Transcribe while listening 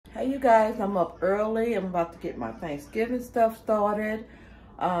Hey you guys, I'm up early. I'm about to get my Thanksgiving stuff started.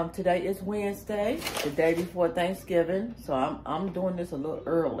 Today is Wednesday, the day before Thanksgiving, so I'm doing this a little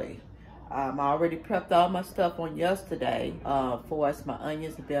early. I already prepped all my stuff on yesterday for us, my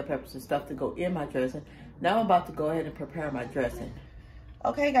onions and bell peppers and stuff to go in my dressing. Now I'm about to go ahead and prepare my dressing.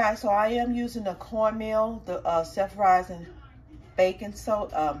 Okay guys, so I am using the cornmeal, the self-rising baking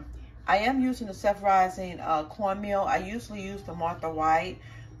soda. I am using the self-rising cornmeal. I usually use the Martha White,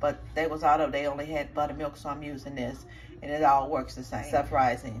 but they only had buttermilk, so I'm using this, and it all works the same.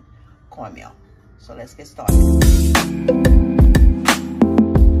 Self-rising cornmeal. So let's get started.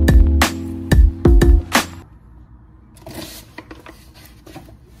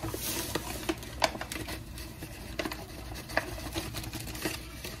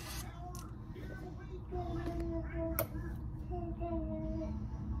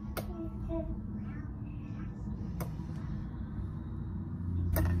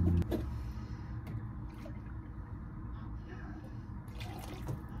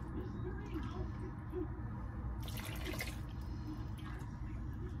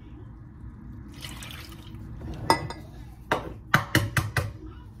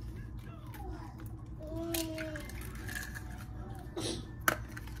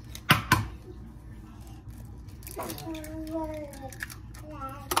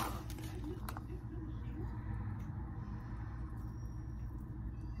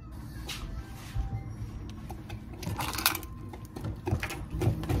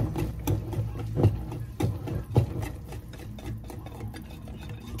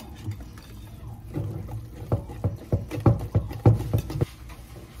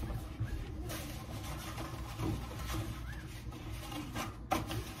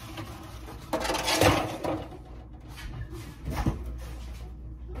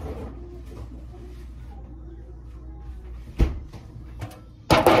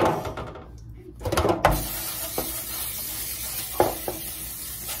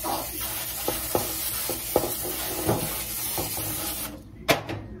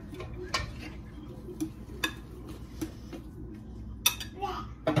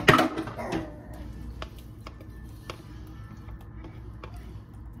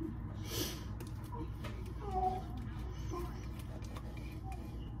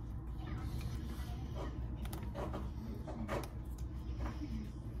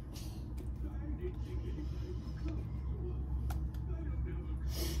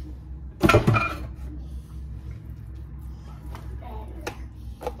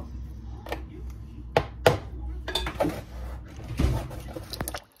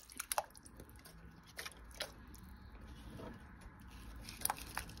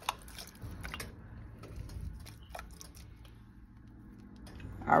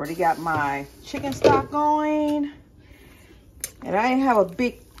 I already got my chicken stock going, and I didn't have a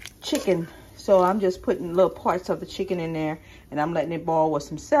big chicken, so I'm just putting little parts of the chicken in there, and I'm letting it boil with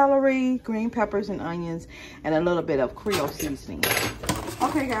some celery, green peppers and onions, and a little bit of Creole seasoning.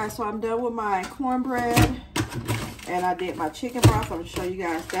 Okay guys, so I'm done with my cornbread, and I did my chicken broth. I'm gonna show you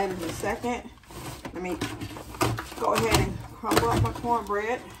guys that in a second. Let me go ahead and crumble up my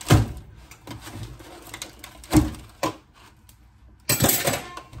cornbread.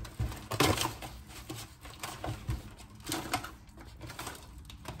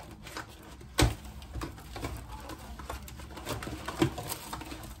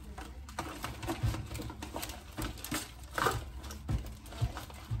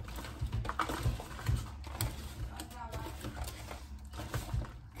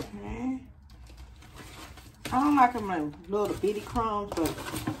 I don't like them in little bitty crumbs, but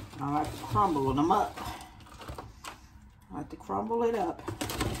I like to crumble them up. I like to crumble it up.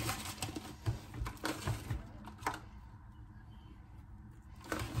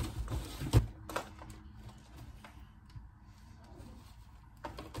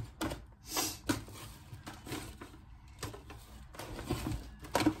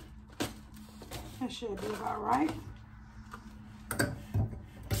 That should be about right.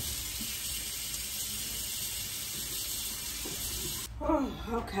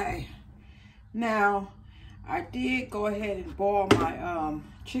 Okay, now I did go ahead and boil my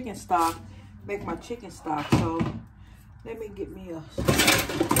chicken stock, make my chicken stock. So let me get me a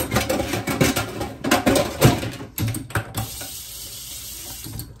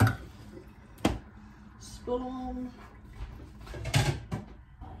spoon.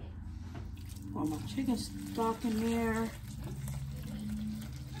 Pour my chicken stock in there.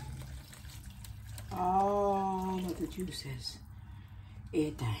 All of the juices.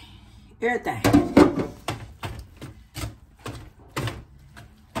 Everything. Everything.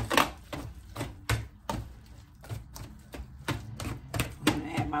 I'm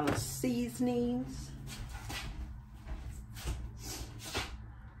gonna add my my little seasonings.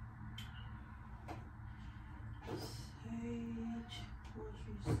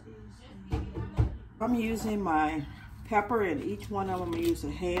 I'm using my pepper, and each one of them I use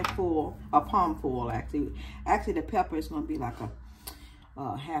a handful, a palmful actually. Actually, the pepper is going to be like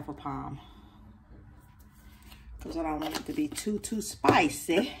a half a palm, because I don't want it to be too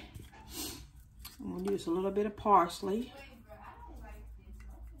spicy. I'm going to use a little bit of parsley.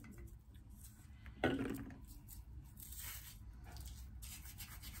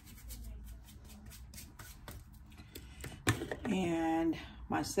 And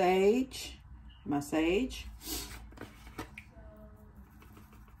my sage.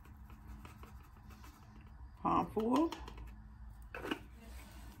 Palmful.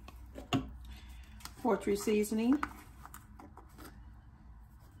 Poultry seasoning.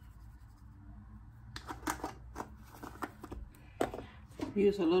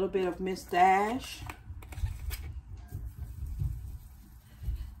 Use a little bit of Miss Dash.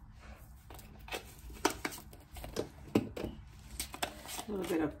 A little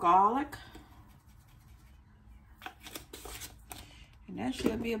bit of garlic. And that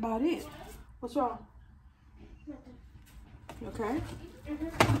should be about it. What's wrong? You okay?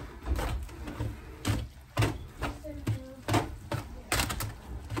 Mm-hmm.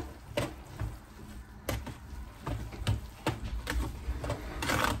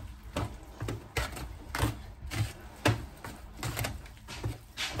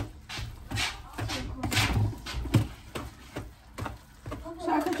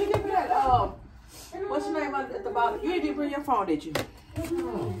 Could you give me that, what's the name at the bottom? You didn't bring your phone, did you?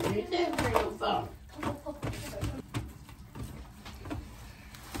 No, you didn't bring your phone.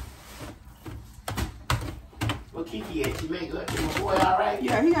 Well, Kiki, she make good. My boy all right?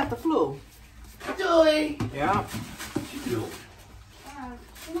 Yeah, he got the flu. Joey. Yeah. She do.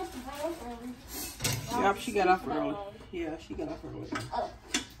 Yep, she got up early. Yeah, she got up early.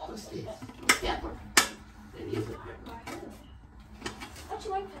 What's this? Pepper. That is a pepper. Don't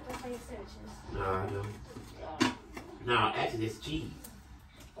you like pepper for your sandwiches? No, I don't. No, actually, it's cheese.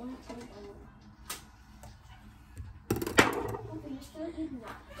 Oh, you're still eating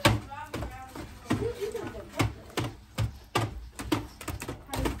that. You're eating the pepper.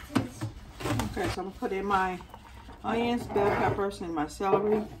 Okay, so I'm gonna put in my onions, bell peppers, and my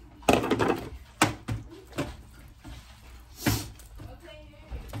celery.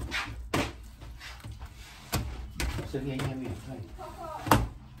 So yeah, you have me a plate.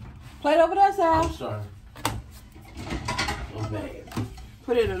 Plate over there, Sal. I'm sorry. I'm bad.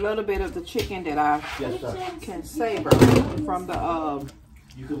 Put in a little bit of the chicken that I Yes, sir. can savor from the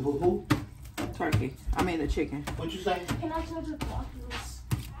You can put who? turkey. I mean the chicken. What you say? Can I charge your binoculars?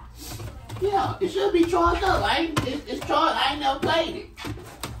 Yeah, it should be charged up. It's charged. I ain't never played it.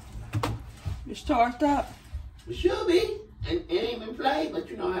 It's charged up. It should be. It ain't been played, but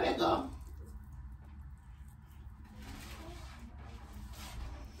you know how that go.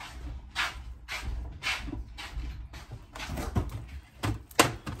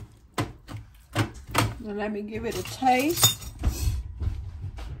 Now let me give it a taste.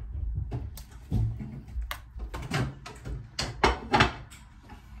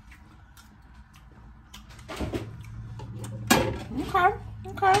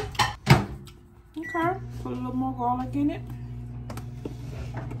 Okay. Put a little more garlic in it.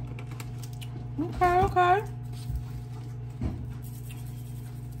 Okay.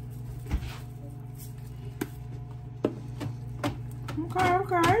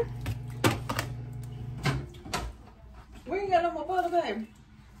 We ain't got no more butter, baby.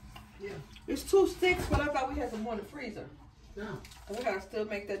 Yeah. It's 2 sticks, but I thought we had some more in the freezer. No. And we gotta still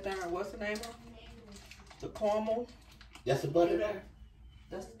make that darn, what's the name of? The caramel. That's the butter there?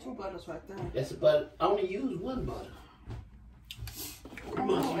 That's the 2 butters right there. That's the butter. I only use 1 butter. And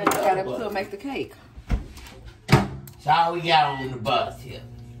we gotta still make the cake. That's all we got on the butter here.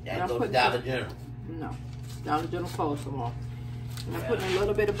 And That I'm goes to putting Dollar General. No, Dollar General clothes some more. And I'm putting a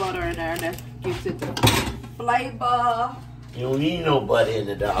little bit of butter in there, and that gives it the flavor. You don't need no butter in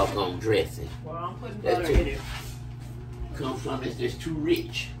the doggone dressing. Well, I'm putting That's butter too- in it. Comes from it's just too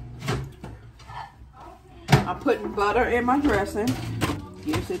rich. I'm putting butter in my dressing.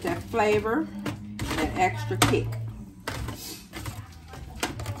 Gives it that flavor and that extra kick.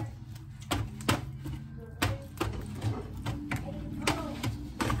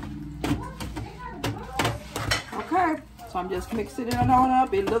 Okay, so I'm just mixing it on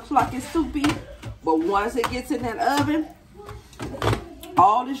up. It looks like it's soupy, but once it gets in that oven,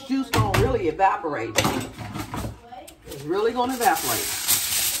 all this juice gonna really evaporate. It's really gonna evaporate.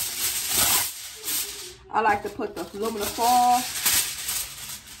 I like to put the aluminum foil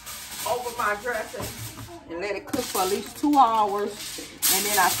over my dressing and let it cook for at least 2 hours. And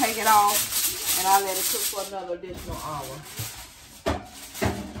then I take it off and I let it cook for another additional hour.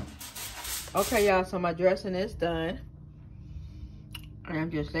 Okay, y'all, so my dressing is done. And I'm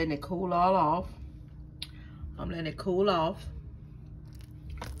just letting it cool all off. I'm letting it cool off.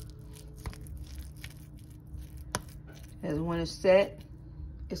 As when it's set,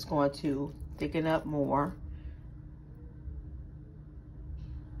 it's going to thicken up more.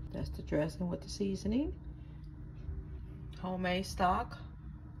 That's the dressing with the seasoning. Homemade stock.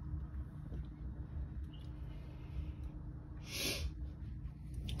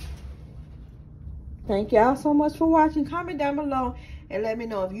 Thank y'all so much for watching. Comment down below and let me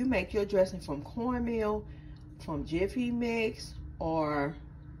know if you make your dressing from cornmeal, from Jiffy Mix, or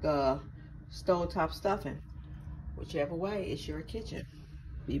the stovetop stuffing. Whichever way, it's your kitchen.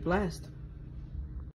 Be blessed.